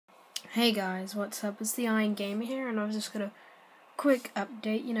Hey guys, what's up? It's the Iron Gamer here, and I've just got a quick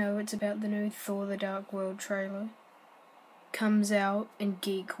update. It's about the new Thor the Dark World trailer. Comes out in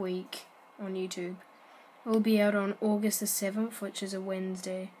Geek Week on YouTube. It will be out on August the 7th, which is a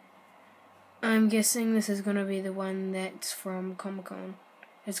Wednesday. I'm guessing this is going to be the one that's from Comic-Con.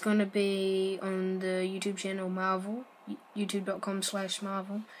 It's going to be on the YouTube channel Marvel,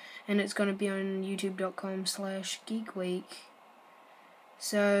 youtube.com/Marvel, and it's going to be on youtube.com/GeekWeek.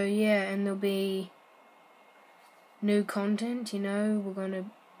 So yeah, and there'll be new content, we're going to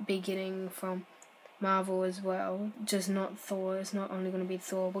be getting from Marvel as well, just not Thor. It's not only going to be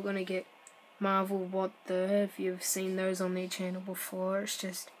Thor, we're going to get Marvel What The, if you've seen those on their channel before.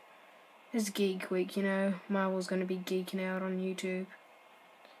 It's Geek Week, Marvel's going to be geeking out on YouTube.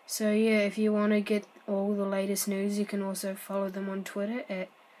 So yeah, if you want to get all the latest news, you can also follow them on Twitter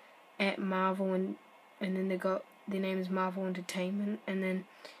at Marvel, and then their name is Marvel Entertainment, and then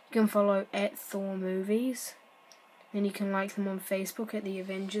you can follow at Thor Movies. Then you can like them on Facebook at the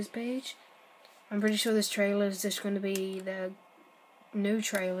Avengers page. I'm pretty sure this trailer is just going to be the new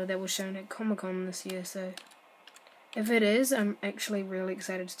trailer that was shown at Comic-Con this year, so if it is, I'm actually really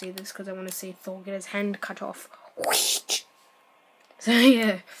excited to see this because I want to see Thor get his hand cut off. So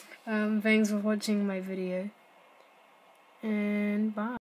yeah, thanks for watching my video, and bye.